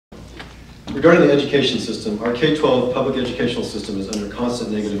Regarding the education system, our K-12 public educational system is under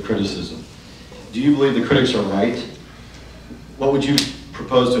constant negative criticism. Do you believe the critics are right? What would you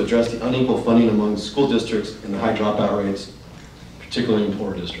propose to address the unequal funding among school districts and the high dropout rates, particularly in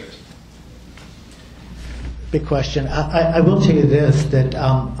poorer districts? Big question. I will tell you this, that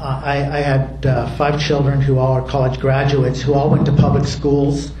I had 5 children who all are college graduates, who all went to public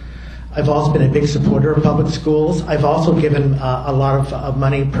schools. I've also been a big supporter of public schools. I've also given a lot of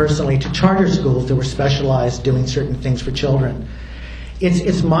money personally to charter schools that were specialized doing certain things for children.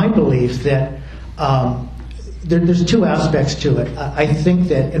 It's my belief that there's 2 aspects to it. I think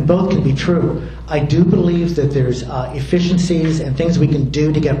that, and both can be true, I do believe that there's efficiencies and things we can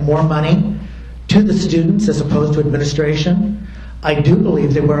do to get more money to the students as opposed to administration. I do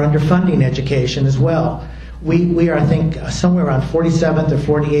believe that we're underfunding education as well. We are, I think, somewhere around 47th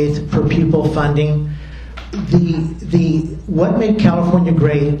or 48th per pupil funding. What made California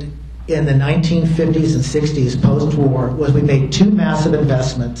great in the 1950s and 60s post-war was we made 2 massive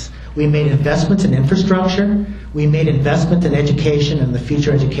investments. We made investments in infrastructure, we made investment in education and the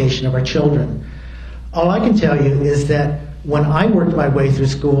future education of our children. All I can tell you is that when I worked my way through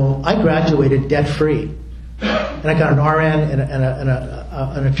school, I graduated debt-free. And I got an RN and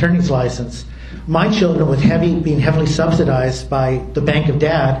an attorney's license. My children, with being heavily subsidized by the Bank of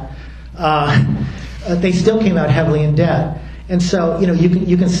Dad, they still came out heavily in debt. And so,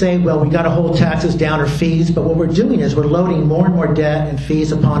 you can say, well, we got to hold taxes down or fees, but what we're doing is we're loading more and more debt and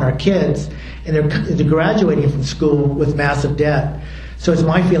fees upon our kids, and they're graduating from school with massive debt. So it's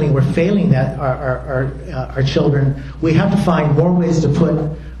my feeling we're failing that our children. We have to find more ways to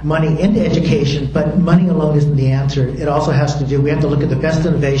put money into education, but money alone isn't the answer. It also has to do, we have to look at the best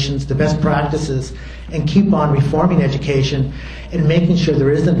innovations, the best practices, and keep on reforming education and making sure there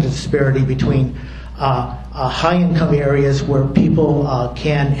isn't a disparity between high-income areas where people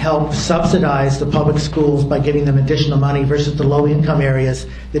can help subsidize the public schools by giving them additional money versus the low-income areas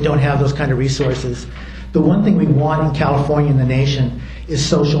that don't have those kind of resources. The one thing we want in California and the nation is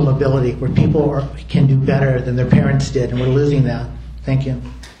social mobility, where people can do better than their parents did, and we're losing that. Thank you.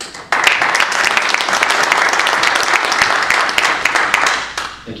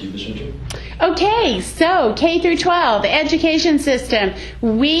 Thank you, Ms. Gentry. Okay, so K through 12, education system.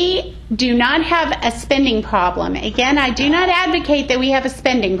 We do not have a spending problem. Again, I do not advocate that we have a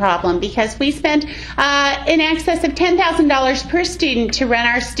spending problem because we spend in excess of $10,000 per student to run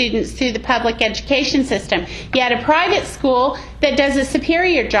our students through the public education system. Yet a private school that does a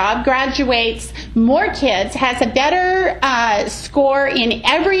superior job, graduates more kids, has a better score in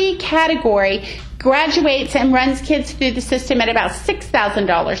every category, graduates and runs kids through the system at about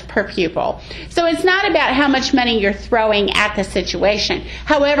 $6,000 per pupil. So it's not about how much money you're throwing at the situation.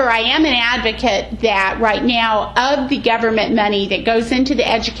 However, I am an advocate that right now of the government money that goes into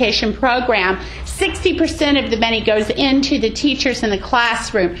the education program, 60% of the money goes into the teachers in the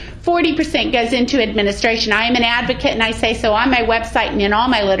classroom. 40% goes into administration. I am an advocate, and I say so on my website and in all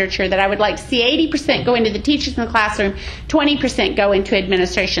my literature, that I would like to see 80% go into the teachers in the classroom, 20% go into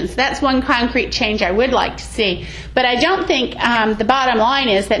administration. So that's one concrete change I would like to see. But I don't think the bottom line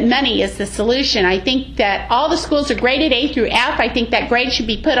is that money is the solution. I think that all the schools are graded A through F. I think that grade should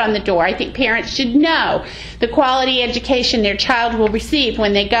be put on the door. I think parents should know the quality education their child will receive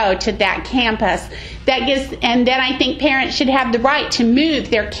when they go to that campus. And then I think parents should have the right to move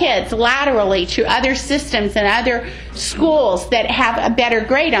their kids laterally to other systems and other schools that have a better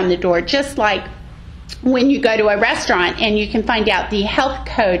grade on the door, just like when you go to a restaurant and you can find out the health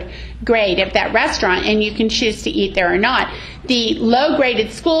code grade of that restaurant and you can choose to eat there or not. The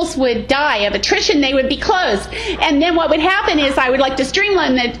low-graded schools would die of attrition. They would be closed. And then what would happen is I would like to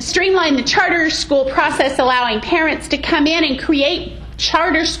streamline the charter school process, allowing parents to come in and create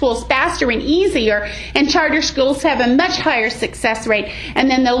charter schools faster and easier, and charter schools have a much higher success rate, and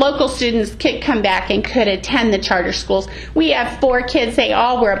then the local students could come back and could attend the charter schools. We have 4 kids, they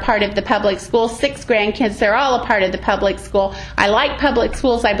all were a part of the public school, 6 grandkids, they're all a part of the public school. I like public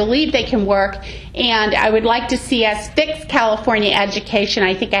schools, I believe they can work, and I would like to see us fix California education.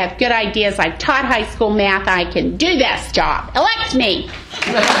 I think I have good ideas. I've taught high school math. I can do this job. Elect me.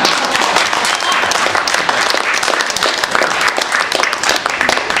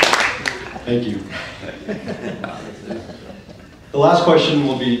 Thank you. The last question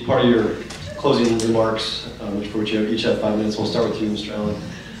will be part of your closing remarks, for which you each have 5 minutes. We'll start with you, Mr. Allen.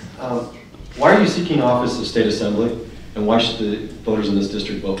 Why are you seeking office as State Assembly, and why should the voters in this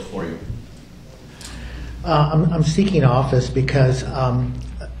district vote for you? I'm seeking office because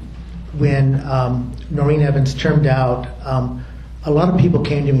when Noreen Evans termed out, a lot of people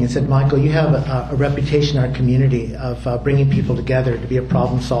came to me and said, Michael, you have a reputation in our community of bringing people together to be a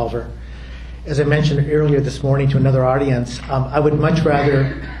problem solver. as I mentioned earlier this morning to another audience, I would much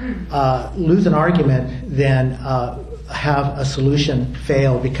rather lose an argument than have a solution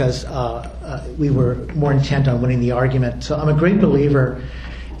fail because we were more intent on winning the argument. So I'm a great believer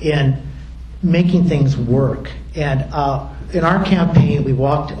in making things work. And in our campaign, we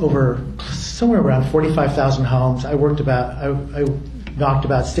walked over somewhere around 45,000 homes. I knocked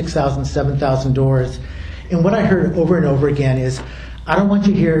about 6,000, 7,000 doors. And what I heard over and over again is, I don't want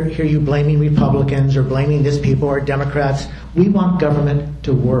to hear you blaming Republicans or blaming this people or Democrats. We want government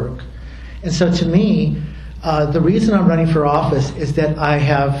to work. And so to me, the reason I'm running for office is that I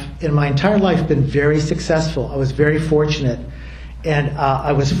have, in my entire life, been very successful. I was very fortunate. And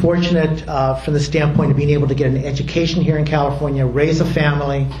I was fortunate from the standpoint of being able to get an education here in California, raise a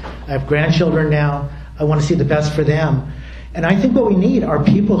family. I have grandchildren now. I want to see the best for them. And I think what we need are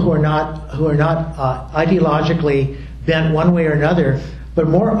people who are not ideologically bent one way or another, but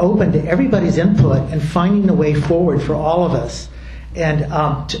more open to everybody's input and finding the way forward for all of us. And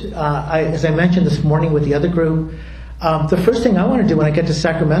as I mentioned this morning with the other group, the first thing I want to do when I get to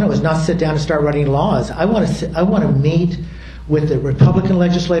Sacramento is not sit down and start writing laws. I want to meet with the Republican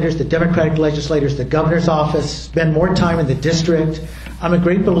legislators, the Democratic legislators, the governor's office, spend more time in the district. I'm a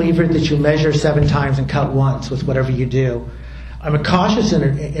great believer that you measure 7 times and cut once with whatever you do. I'm a cautious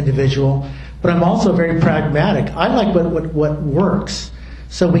individual, but I'm also very pragmatic. I like what works.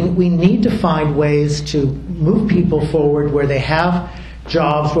 So we need to find ways to move people forward where they have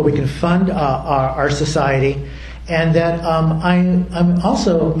jobs, where we can fund our society. And that I'm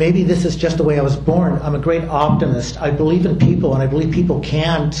also, maybe this is just the way I was born, I'm a great optimist. I believe in people, and I believe people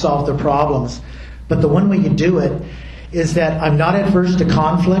can solve their problems. But the one way you do it is that I'm not adverse to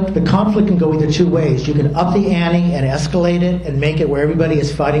conflict. The conflict can go either 2 ways. You can up the ante and escalate it and make it where everybody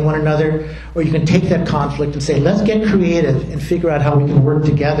is fighting one another, or you can take that conflict and say, let's get creative and figure out how we can work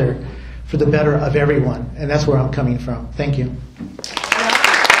together for the better of everyone. And that's where I'm coming from. Thank you.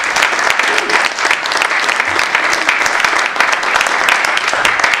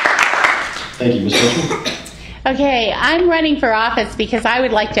 Thank you, Ms. Mitchell. Okay, I'm running for office because I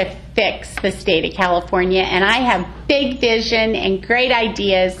would like to fix the state of California, and I have big vision and great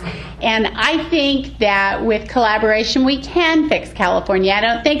ideas, and I think that with collaboration we can fix California. I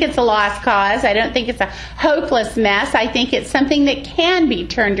don't think it's a lost cause. I don't think it's a hopeless mess. I think it's something that can be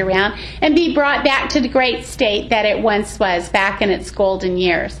turned around and be brought back to the great state that it once was back in its golden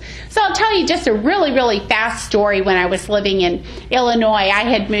years. So I'll tell you just a really, really fast story. When I was living in Illinois, I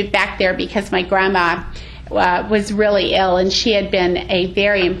had moved back there because my grandma was really ill, and she had been a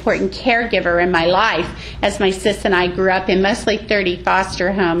very important caregiver in my life as my sis and I grew up in mostly 30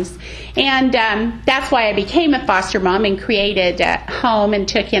 foster homes. And that's why I became a foster mom and created a home and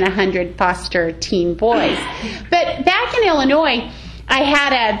took in 100 foster teen boys. But back in Illinois, I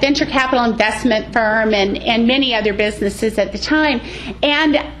had a venture capital investment firm and many other businesses at the time.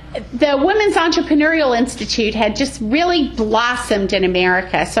 And the Women's Entrepreneurial Institute had just really blossomed in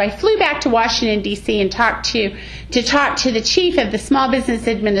America. So I flew back to Washington, D.C. and talk to the chief of the Small Business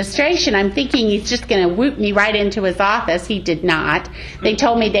Administration. I'm thinking he's just going to whoop me right into his office. He did not. They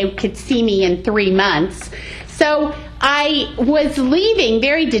told me they could see me in 3 months. So I was leaving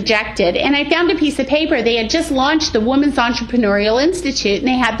very dejected, and I found a piece of paper. They had just launched the Women's Entrepreneurial Institute, and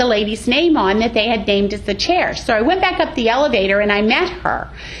they had the lady's name on that they had named as the chair. So I went back up the elevator, and I met her.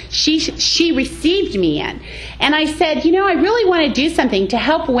 She received me in. And I said, you know, I really want to do something to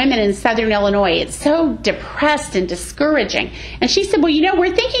help women in Southern Illinois. It's so depressed and discouraging. And she said, well, you know,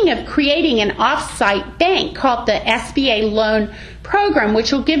 we're thinking of creating an off-site bank called the SBA Loan Program,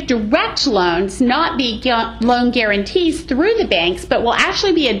 which will give direct loans, not be loan guarantees through the banks, but will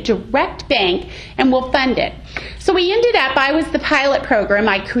actually be a direct bank and will fund it. So we ended up, I was the pilot program.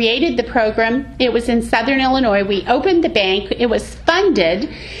 I created the program. It was in Southern Illinois. We opened the bank. It was funded,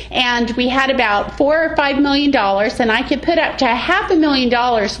 and we had about $4 or $5 million, and I could put up to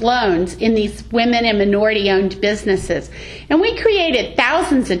 $500,000 loans in these women and minority-owned businesses. And we created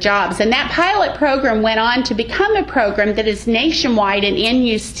thousands of jobs, and that pilot program went on to become a program that is nationwide and in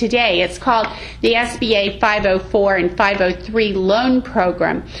use today. It's called the SBA 504 and 503 loan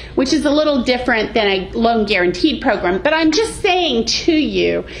program, which is a little different than a loan guaranteed program. But I'm just saying to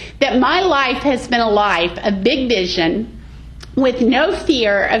you that my life has been a life of big vision, with no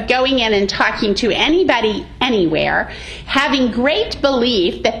fear of going in and talking to anybody anywhere, having great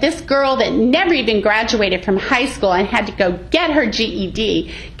belief that this girl that never even graduated from high school and had to go get her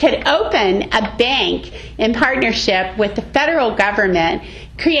GED could open a bank in partnership with the federal government,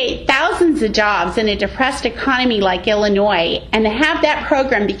 create thousands of jobs in a depressed economy like Illinois, and have that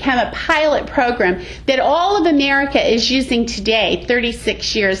program become a pilot program that all of America is using today,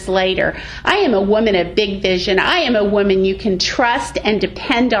 36 years later. I am a woman of big vision. I am a woman you can trust and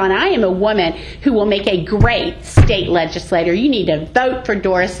depend on. I am a woman who will make a great state legislator. You need to vote for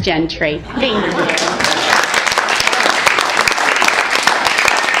Doris Gentry. Thank you.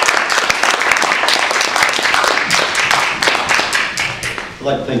 I'd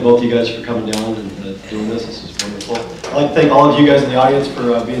like to thank both of you guys for coming down and doing this. This is wonderful. I'd like to thank all of you guys in the audience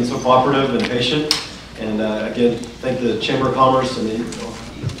for being so cooperative and patient. And again, thank the Chamber of Commerce and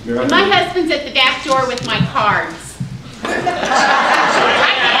my husband's at the back door with my cards. Right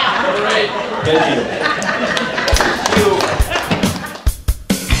now. Thank you.